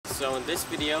So in this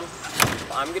video,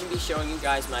 I'm going to be showing you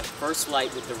guys my first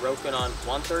light with the Rokinon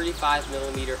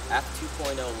 135mm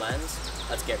f2.0 lens.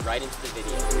 Let's get right into the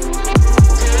video.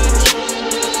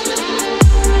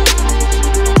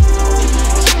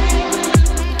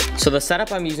 So the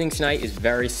setup I'm using tonight is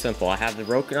very simple. I have the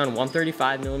Rokinon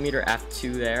 135mm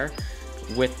f2 there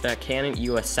with the Canon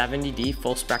EOS 70D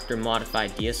full spectrum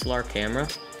modified DSLR camera.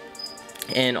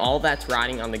 And all that's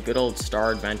riding on the good old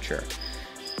Star Adventure.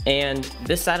 And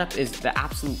this setup is the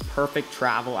absolute perfect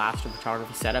travel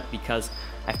astrophotography setup because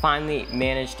I finally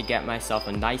managed to get myself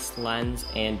a nice lens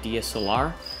and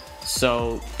DSLR.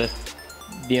 So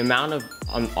the amount of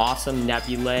awesome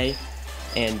nebulae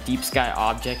and deep sky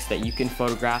objects that you can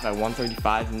photograph at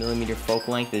 135mm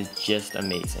focal length is just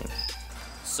amazing.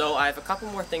 So I have a couple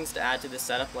more things to add to this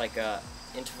setup, like a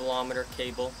intervalometer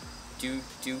cable,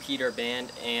 dew heater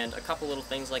band, and a couple little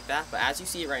things like that. But as you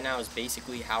see it right now is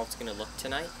basically how it's going to look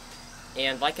tonight.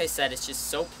 And like I said, it's just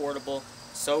so portable,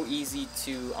 so easy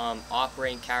to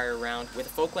operate and carry around. With a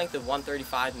focal length of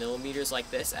 135mm like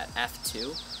this at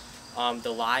f2, the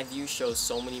live view shows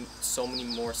so many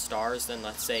more stars than,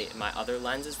 let's say, my other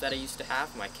lenses that I used to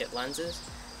have, my kit lenses.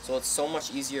 So it's so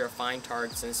much easier to find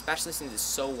targets, and especially since it's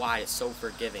so wide, it's so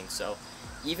forgiving. So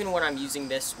even when I'm using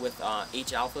this with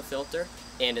H-alpha filter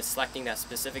and it's selecting that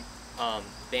specific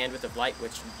bandwidth of light,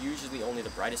 which usually only the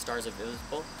brightest stars are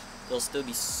visible, it'll still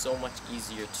be so much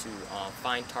easier to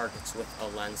find targets with a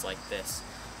lens like this,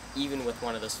 even with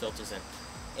one of those filters in.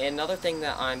 And another thing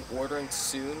that I'm ordering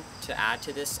soon to add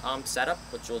to this setup,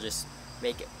 which will just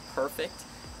make it perfect,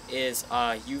 is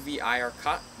UV IR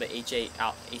cut, the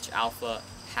H-alpha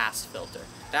pass filter.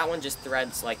 That one just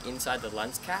threads like inside the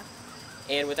lens cap.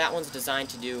 And what that one's designed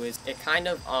to do is it kind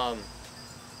of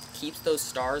keeps those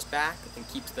stars back and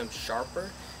keeps them sharper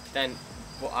than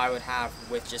what I would have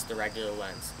with just the regular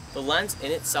lens. The lens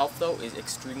in itself though is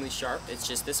extremely sharp. It's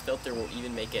just this filter will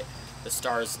even make it the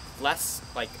stars less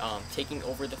like taking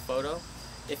over the photo,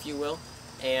 if you will,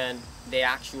 and they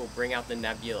actually will bring out the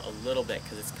nebula a little bit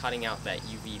because it's cutting out that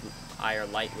UV IR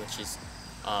light,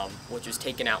 which was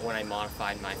taken out when I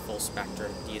modified my full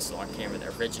spectrum DSLR camera, the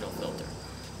original filter.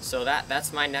 So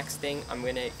that's my next thing I'm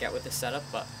going to get with this setup.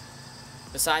 But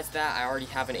besides that, I already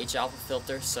have an H-alpha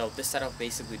filter, so this setup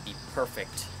basically would be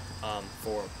perfect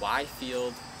for wide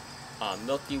field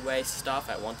Milky Way stuff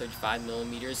at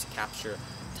 135mm to capture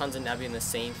tons of nebula in the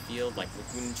same field, like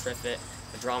Lagoon and Trifid.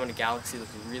 Andromeda Galaxy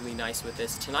looks really nice with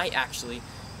this. Tonight actually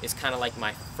is kind of like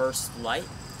my first light,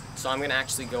 so I'm going to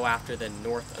actually go after the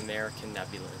North American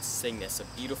Nebula in Cygnus,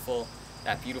 that beautiful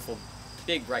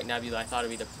big bright nebula. I thought it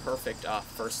would be the perfect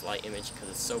first light image because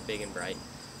it's so big and bright.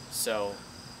 So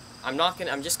I'm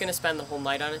just gonna spend the whole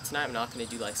night on it tonight. I'm not gonna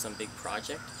do like some big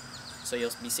project. So you'll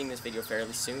be seeing this video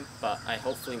fairly soon. But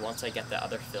hopefully once I get the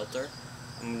other filter,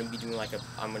 I'm gonna be doing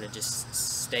I'm gonna just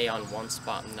stay on one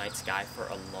spot in the night sky for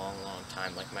a long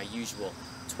time, like my usual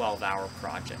 12-hour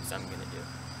projects I'm gonna do.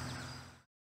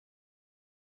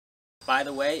 By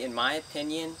the way, in my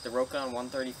opinion, the Rokinon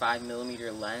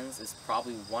 135mm lens is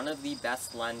probably one of the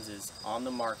best lenses on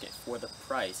the market for the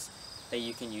price that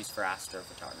you can use for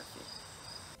astrophotography.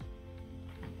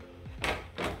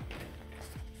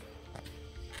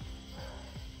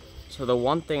 So the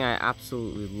one thing I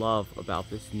absolutely love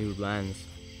about this new lens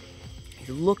is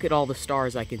look at all the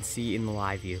stars I can see in the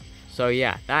live view. So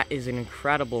yeah, that is an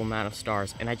incredible amount of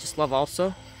stars, and I just love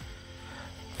also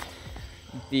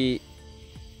the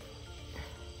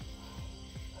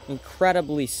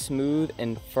incredibly smooth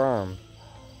and firm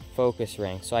focus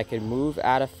ring, so I could move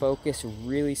out of focus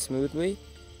really smoothly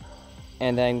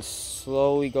and then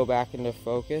slowly go back into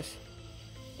focus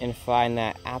and find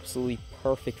that absolutely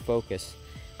perfect focus.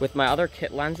 With my other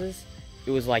kit lenses,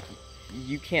 it was like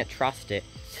you can't trust it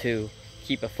to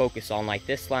keep a focus on. Like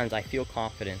this lens, I feel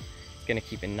confident it's gonna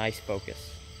keep a nice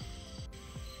focus.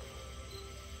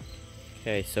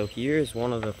 Okay, so here's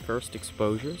one of the first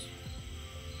exposures.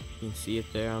 You can see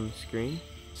it there on the screen.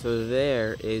 So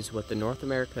there is what the North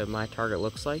America, my target,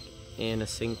 looks like in a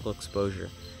single exposure.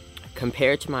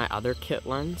 Compared to my other kit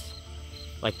lens,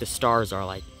 like the stars are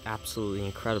like absolutely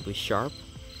incredibly sharp,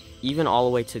 even all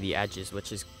the way to the edges,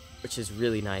 which is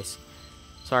really nice.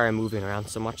 Sorry I'm moving around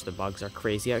so much, the bugs are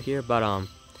crazy out here, but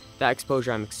that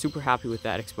exposure, I'm super happy with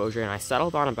that exposure, and I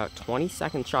settled on about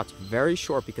 20-second shots, very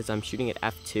short because I'm shooting at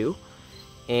f2,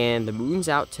 and the moon's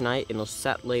out tonight and it'll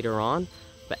set later on.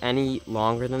 But any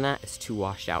longer than that is too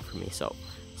washed out for me. So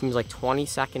it seems like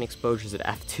 20-second exposures at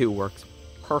f2 works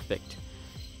perfect.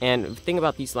 And the thing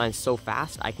about these lenses, so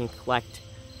fast, I can collect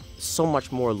so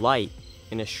much more light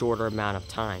in a shorter amount of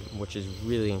time, which is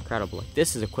really incredible. Like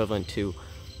this is equivalent to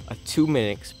a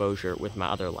 2-minute exposure with my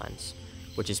other lens,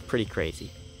 which is pretty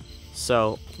crazy.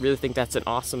 So really think that's an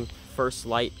awesome first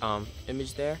light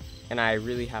image there, and I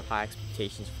really have high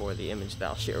expectations for the image that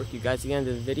I'll share with you guys at the end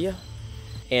of the video.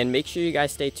 And make sure you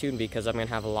guys stay tuned, because I'm going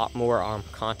to have a lot more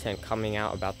content coming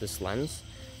out about this lens.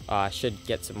 I should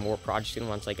get some more projects in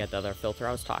once I get the other filter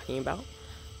I was talking about.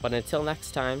 But until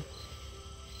next time,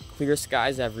 clear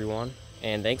skies everyone,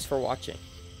 and thanks for watching.